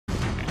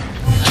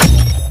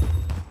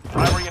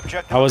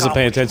I wasn't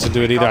paying attention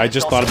to it either. I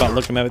just thought about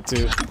looking at it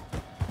too.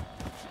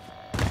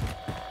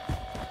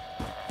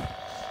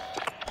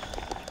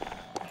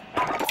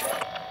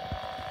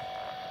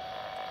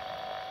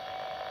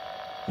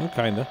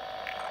 Kinda.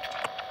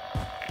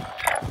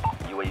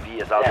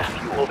 UAV is out of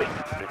fuel. Moving.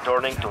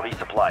 Returning to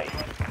resupply.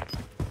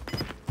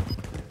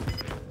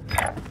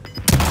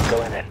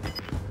 Going in.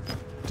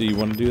 Do you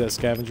want to do that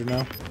scavenger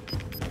now?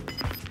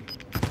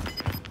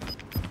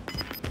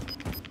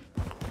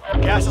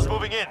 Gas is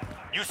moving in.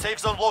 New safe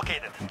zone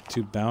located.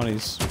 2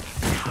 bounties.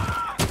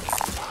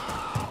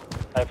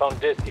 I found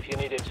this if you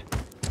need it.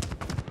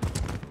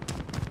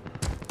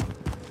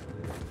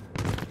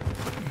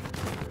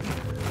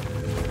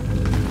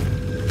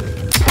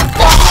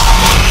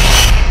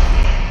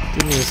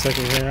 Give me a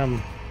second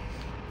here.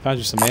 Found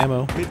you some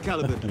ammo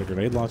Mid-caliber. and a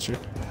grenade launcher.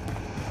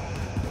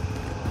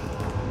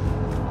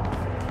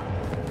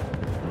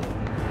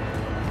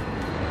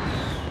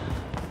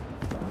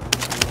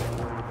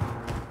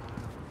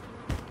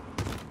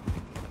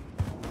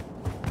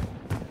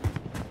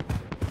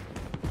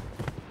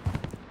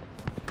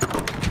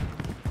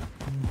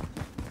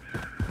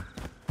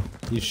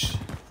 Yeesh.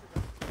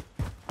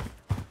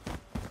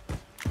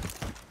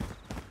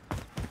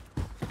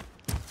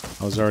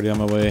 I was already on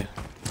my way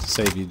to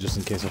save you just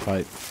in case a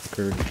fight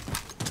occurred.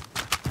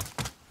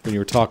 When you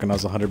were talking, I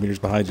was 100 meters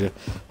behind you,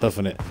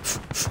 huffing it.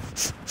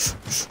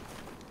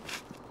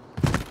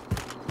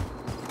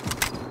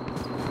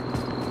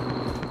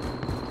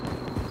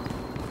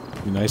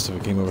 It'd be nice if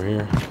it came over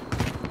here.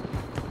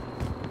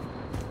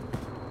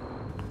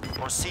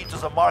 Proceed to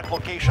the marked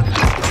location to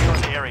secure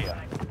the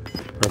area.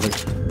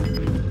 Perfect.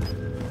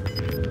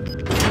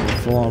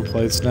 Full on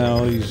plates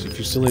now. If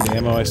you still need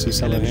ammo, I see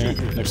something here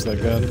next to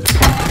that gun.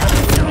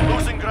 You're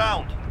losing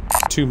ground.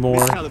 2 more.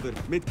 Mid-caliber.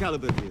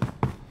 Mid-caliber here.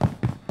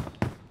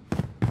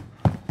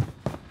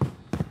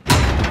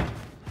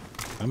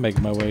 I'm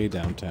making my way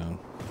downtown.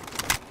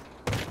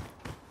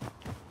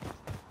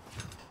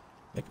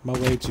 Making my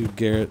way to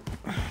Garrett.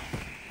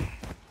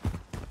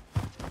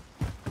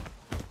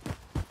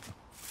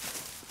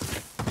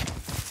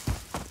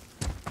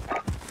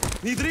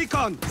 Need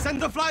recon.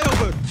 Send the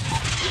flyover.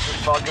 This is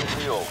Falcon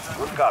 3-0.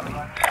 Good copy.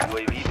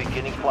 UAV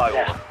beginning flyover.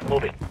 Yeah,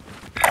 moving.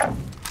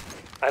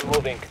 I'm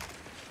moving.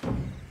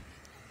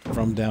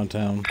 From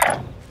downtown.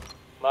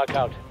 Mark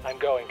out. I'm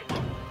going.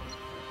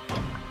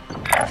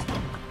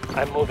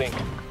 I'm moving.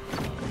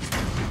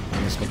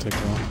 This will take a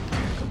while.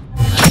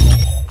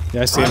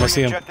 Yeah, I see him. I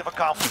see him. Objective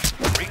accomplished.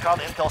 Recon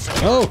intel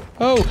secure. Oh!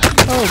 Oh!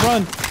 Oh!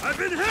 Run! I've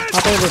been hit.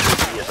 Hop over!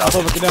 UAV is Hop out.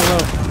 over! Get down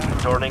low!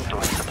 Returning to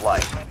resupply.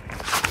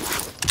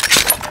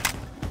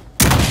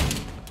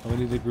 Oh, we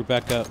need to group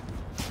back up.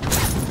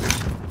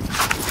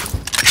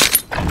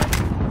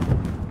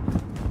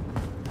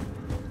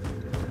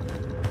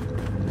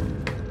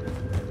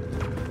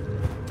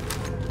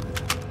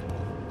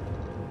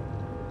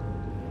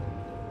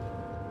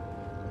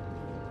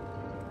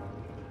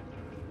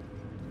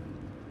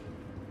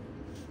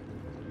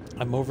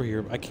 I'm over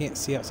here. I can't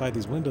see outside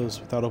these windows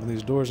without opening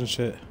these doors and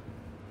shit.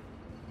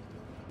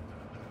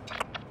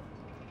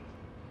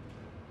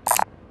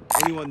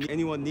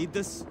 Anyone need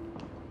this?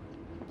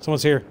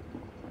 Someone's here.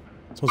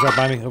 Someone's right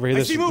by me. Over here.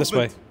 I see This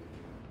way. movement.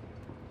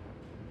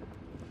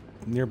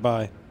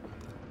 Nearby.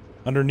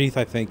 Underneath,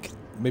 I think.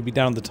 Maybe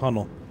down the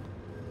tunnel.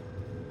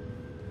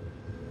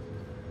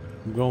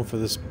 I'm going for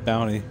this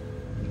bounty.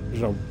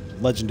 There's a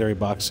legendary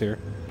box here.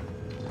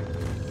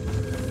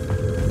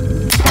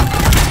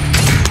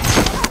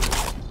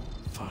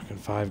 Fucking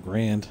 $5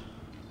 grand.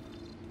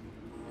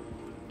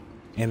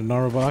 And an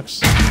armor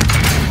box.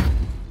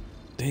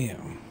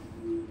 Damn.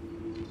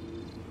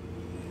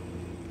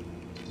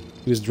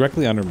 He was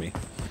directly under me.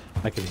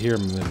 I could hear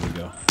him a minute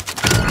ago.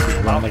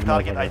 Bounty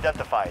target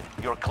identified.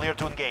 You're clear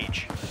to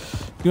engage.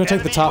 You want to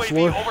take the top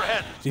Enemy UAV floor?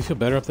 overhead. Do you feel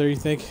better up there, you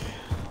think?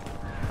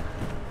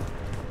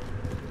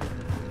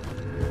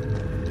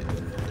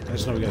 I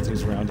just know we got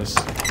things around us.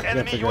 We gotta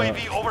Enemy figure out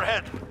UAV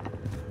overhead.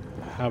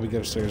 how we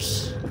get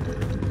upstairs.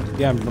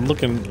 Yeah, I'm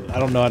looking. I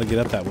don't know how to get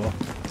up that well.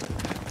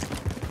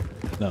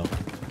 No.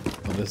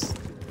 Well,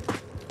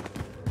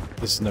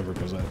 this never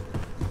goes up.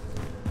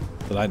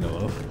 That I know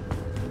of.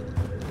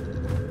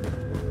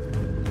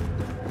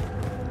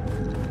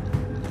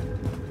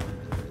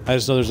 I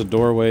just know there's a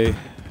doorway.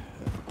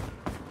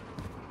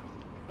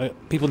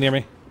 People near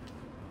me.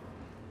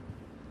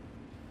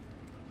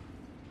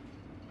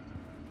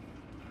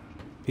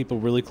 People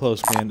really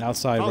close, man.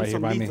 Outside, Found right here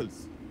some by me.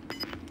 lethals.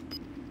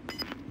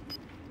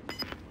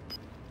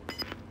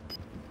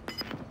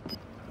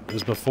 It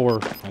was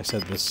before I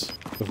said this.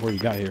 Before you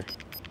got here.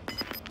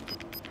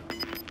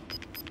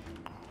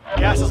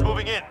 Gas is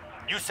moving in.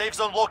 New safe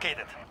zone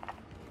located.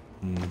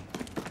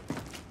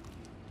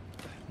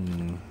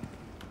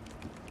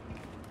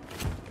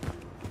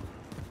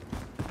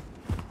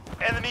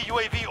 Enemy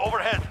UAV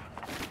overhead.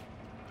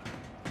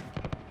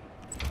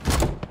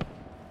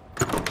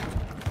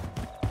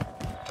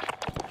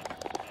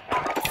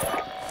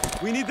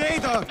 We need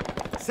radar.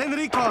 Send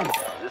recon.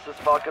 This is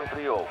Falcon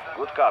 3-0.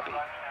 Good copy.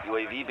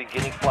 UAV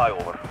beginning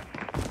flyover.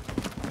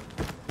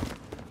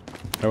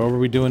 What were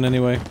we doing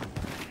anyway?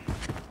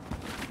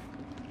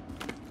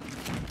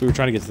 We were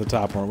trying to get to the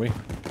top, weren't we?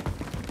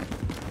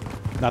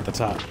 Not the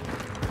top.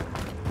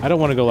 I don't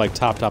want to go like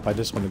top. I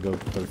just want to go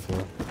third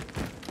floor.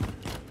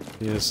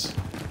 Yes.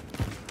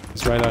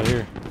 It's right out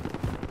here.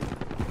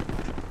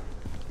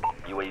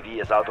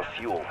 UAV is out of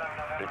fuel.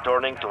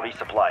 Returning to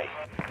resupply.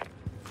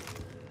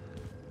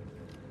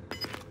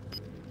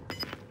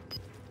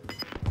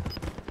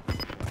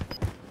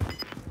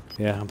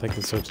 Yeah, I'm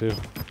thinking so too.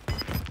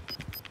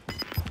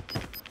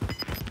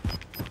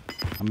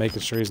 I'm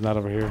making sure he's not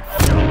over here.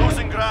 You're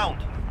losing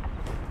ground.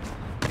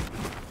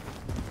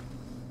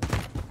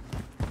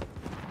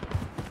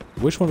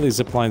 Which one of these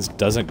zip lines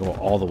doesn't go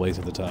all the way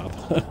to the top?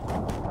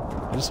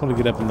 I just want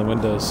to get up in the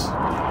windows.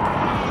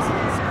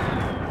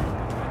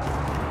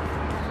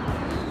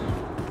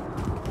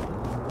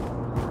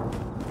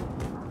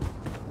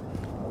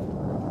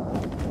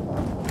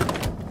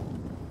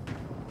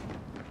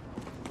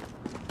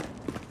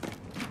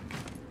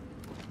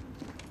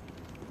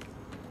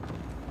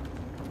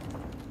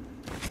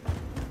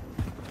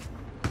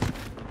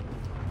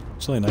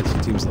 There's only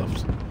 19 teams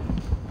left.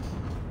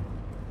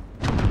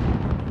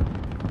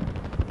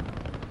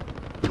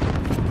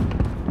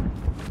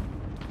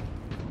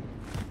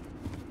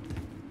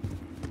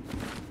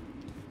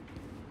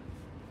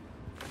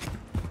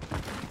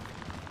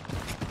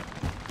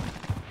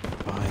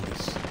 Behind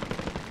us.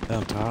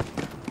 Down top.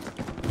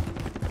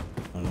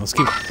 I don't know, let's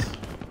keep...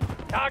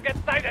 Target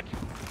sighted.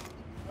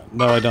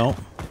 No, I don't.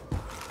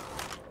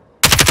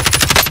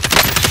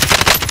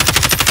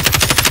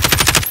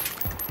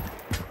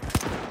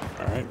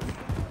 Alright.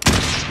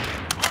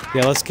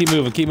 Yeah, let's keep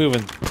moving, keep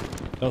moving.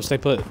 Don't stay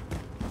put.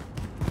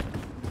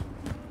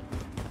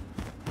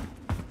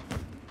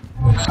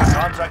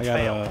 Contract I got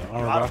failed.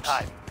 armor Out of box.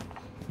 time.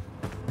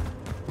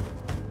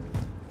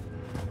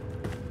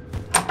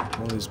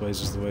 One of these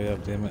ways is the way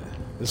up, damn it.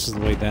 This is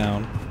the way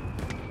down.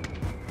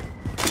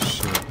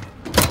 Shit.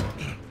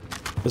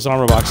 This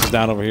armor box is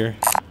down over here.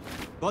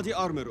 Body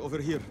armor over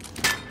here.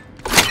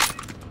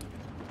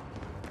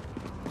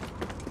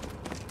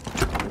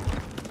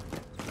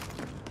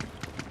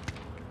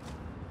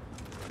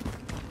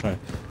 Alright.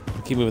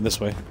 Keep moving this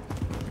way.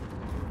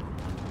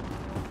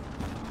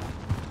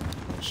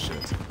 Oh,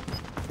 shit.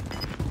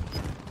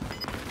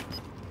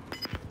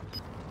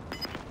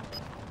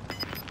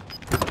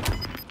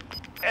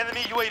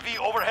 Enemy UAV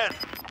overhead.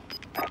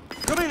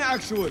 Come in,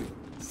 actual.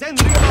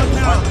 Send recon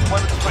now.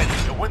 Weapons ready.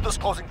 The window's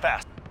closing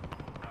fast.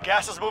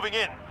 Gas is moving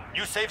in.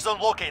 New safe zone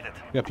located.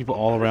 We got people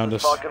all around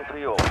us. Falcon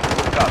 3-0.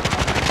 Good copy.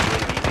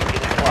 UAV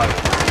beginning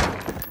flyover.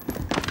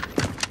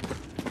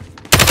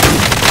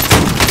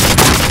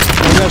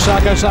 We got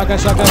shotgun.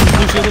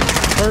 Blue shielded.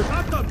 Hurt.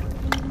 Got them.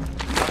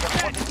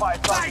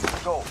 25 seconds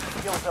to go.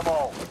 Kill them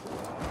all.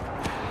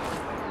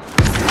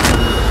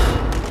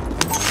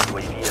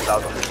 UAV is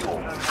out of fuel.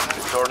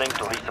 Returning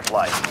to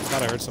resupply.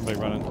 Thought I heard somebody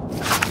running.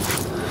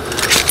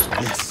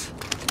 Yes.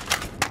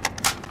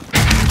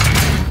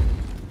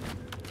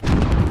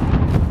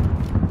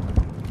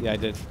 Yeah, I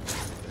did.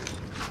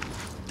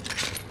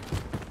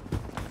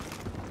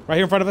 Right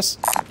here in front of us.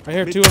 Right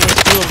here, two of them.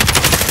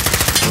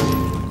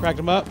 Cracked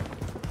them up.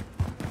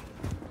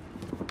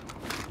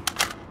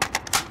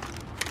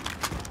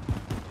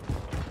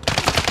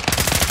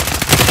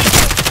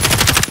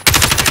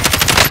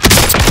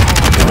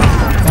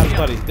 Got his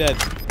buddy, dead.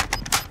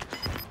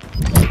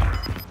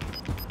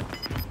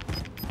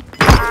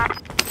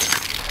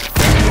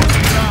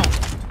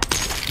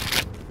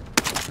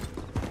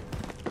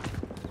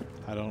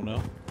 I don't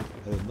know.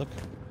 I didn't look.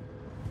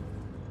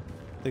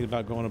 Thinking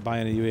about going and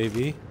buying a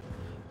UAV.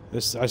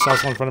 This I saw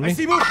someone in front of I me.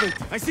 see movement.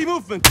 I see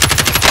movement.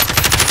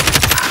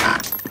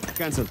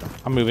 Cancel that.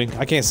 I'm moving.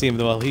 I can't see him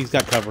though. He's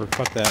got cover.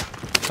 Fuck that.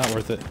 Not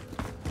worth it.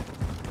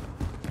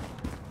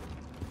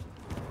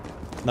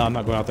 No, I'm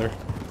not going out there.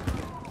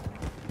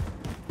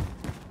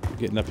 I'm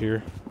getting up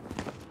here.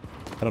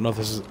 I don't know if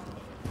this is...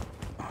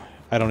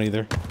 I don't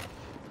either.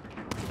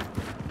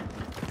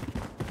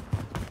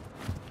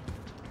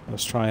 I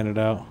was trying it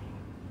out.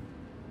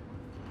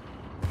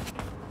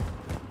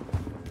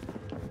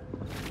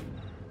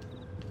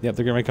 Yep,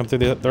 they're gonna come through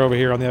the... They're over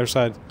here on the other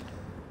side.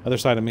 Other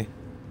side of me.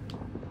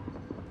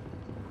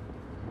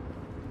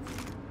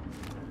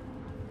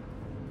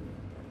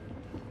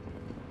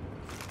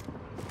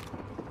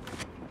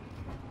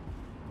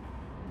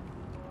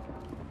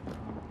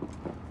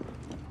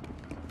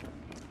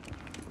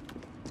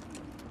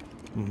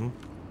 Mm-hmm.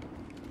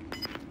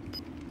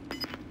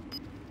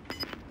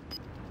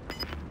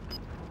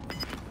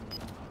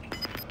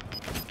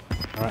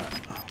 Alright.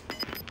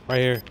 Right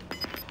here.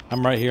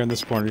 I'm right here in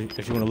this corner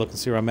if you want to look and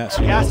see where I'm at.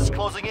 So you Gas know is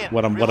closing in.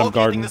 what I'm Relocating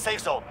guarding. the safe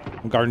zone.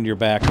 I'm guarding your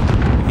back. You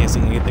can't see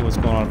anything what's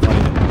going on in front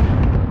of you.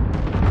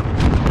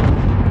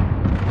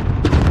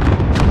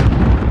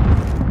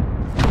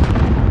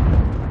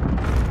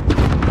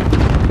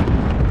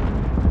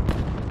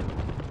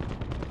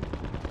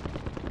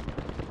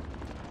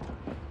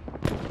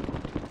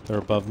 They're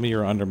above me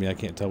or under me. I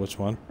can't tell which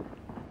one.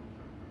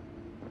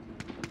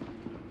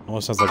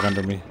 Almost sounds like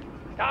under me.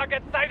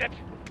 Target sighted.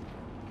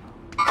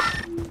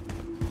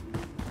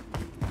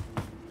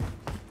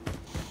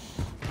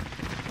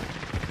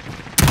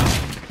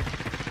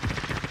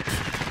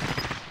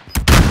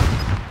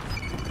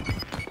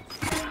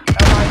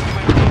 Allied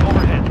UAV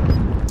overhead.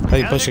 I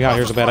think pushing out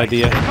here is a bad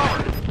idea.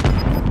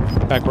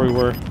 Cover. Back where we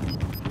were.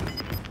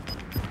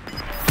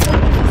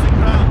 Losing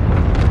ground.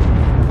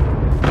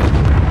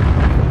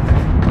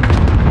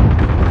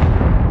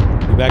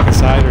 You back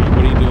inside, or what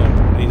are you doing?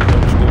 I need to know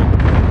what you're doing.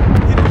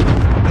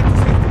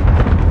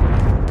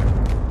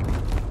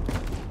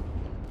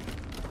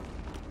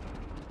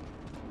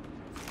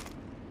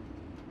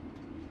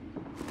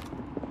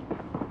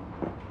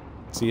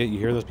 See it? You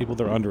hear those people?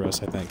 They're under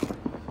us, I think.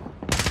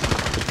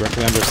 They're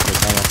directly under us in the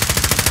tunnel.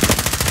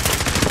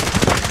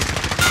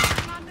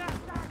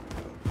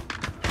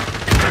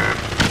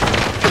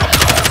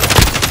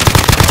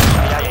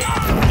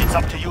 It's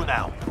up to you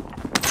now.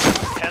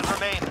 10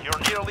 remain. You're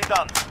nearly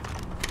done.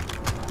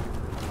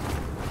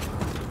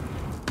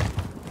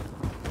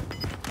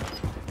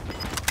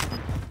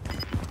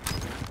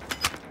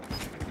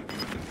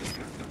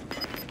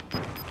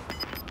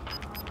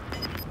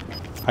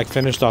 I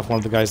finished off one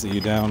of the guys that you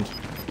downed.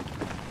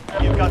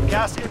 You've got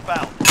gas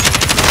inbound.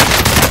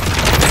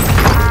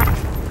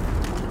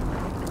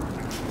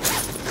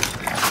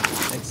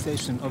 Next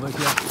station over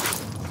here.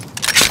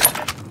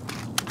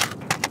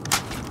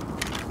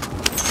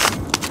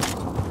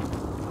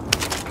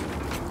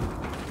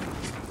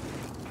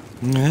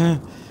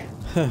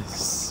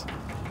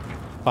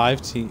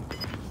 Five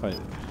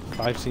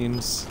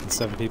teams and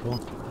 7 people.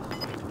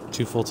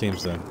 2 full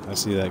teams then. I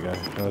see that guy.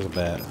 That was a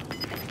bad.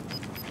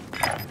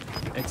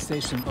 Next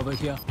station over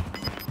here.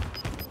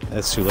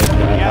 That's too late.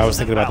 I was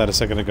thinking about that a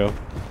second ago.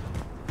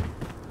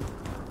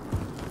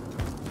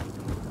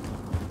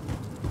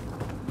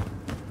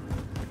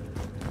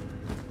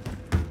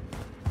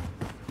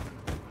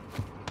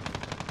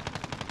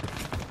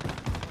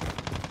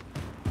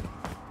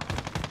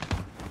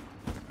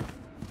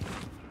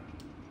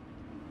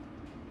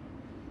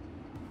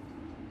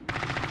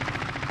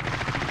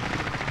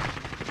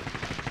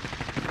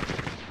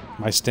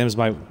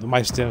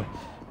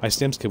 My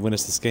stems could win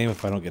us this game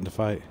if I don't get into a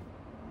fight.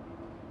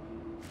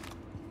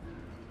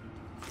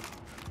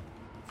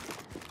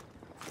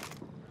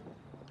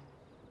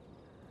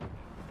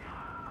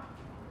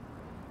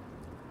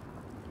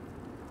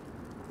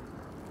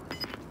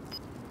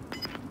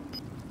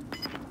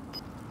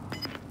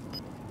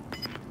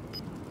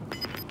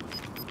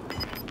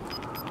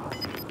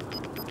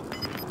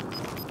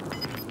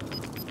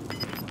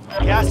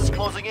 Gas is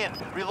closing in.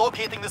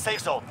 Relocating the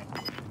safe zone.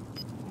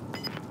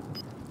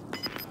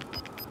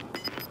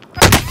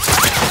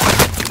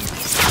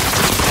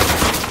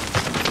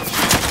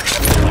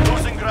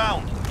 Losing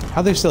ground.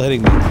 How are they still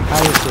hitting me? How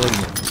are they still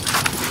hitting me?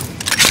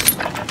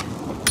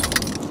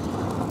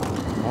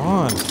 Come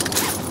on.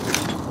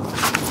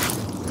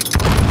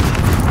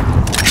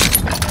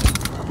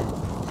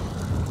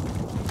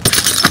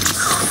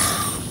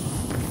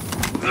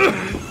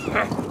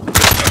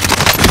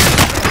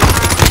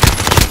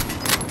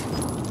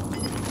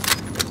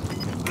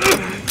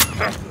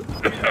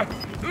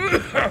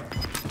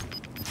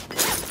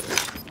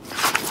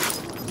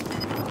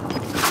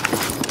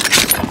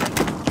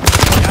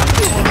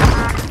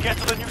 Get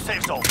to the new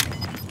safe zone.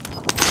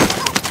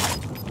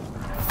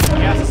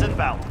 Gas is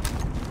inbound.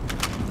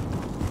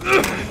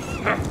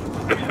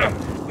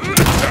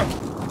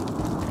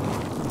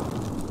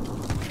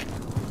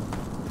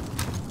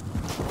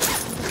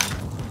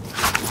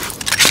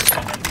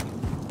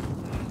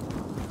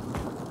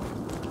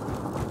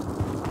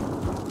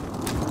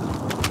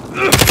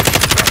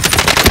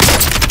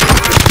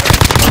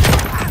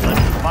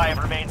 Five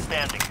remain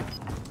standing.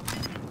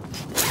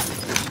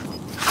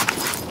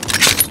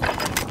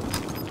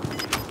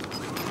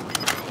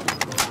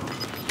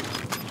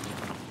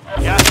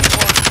 Gas is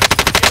closing.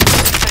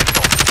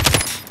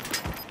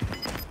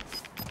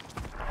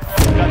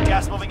 We've got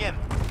gas moving in.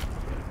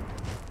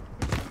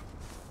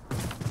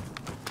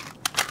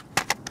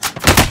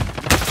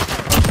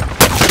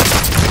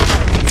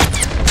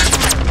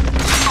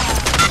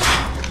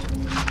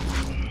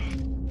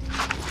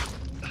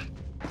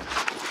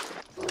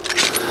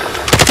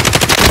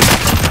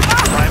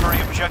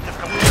 Primary objective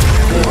complete.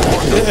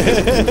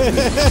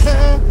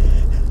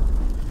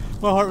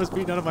 My heart was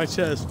beating out of my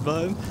chest,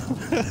 bud.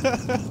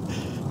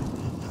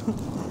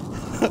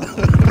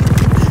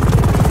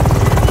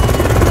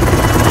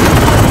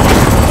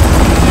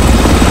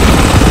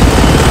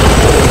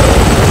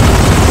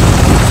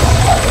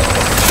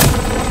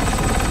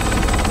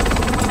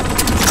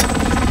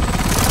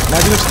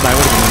 Imagine if I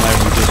would have been alive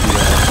when we did the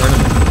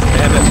tournament.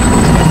 Damn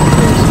it.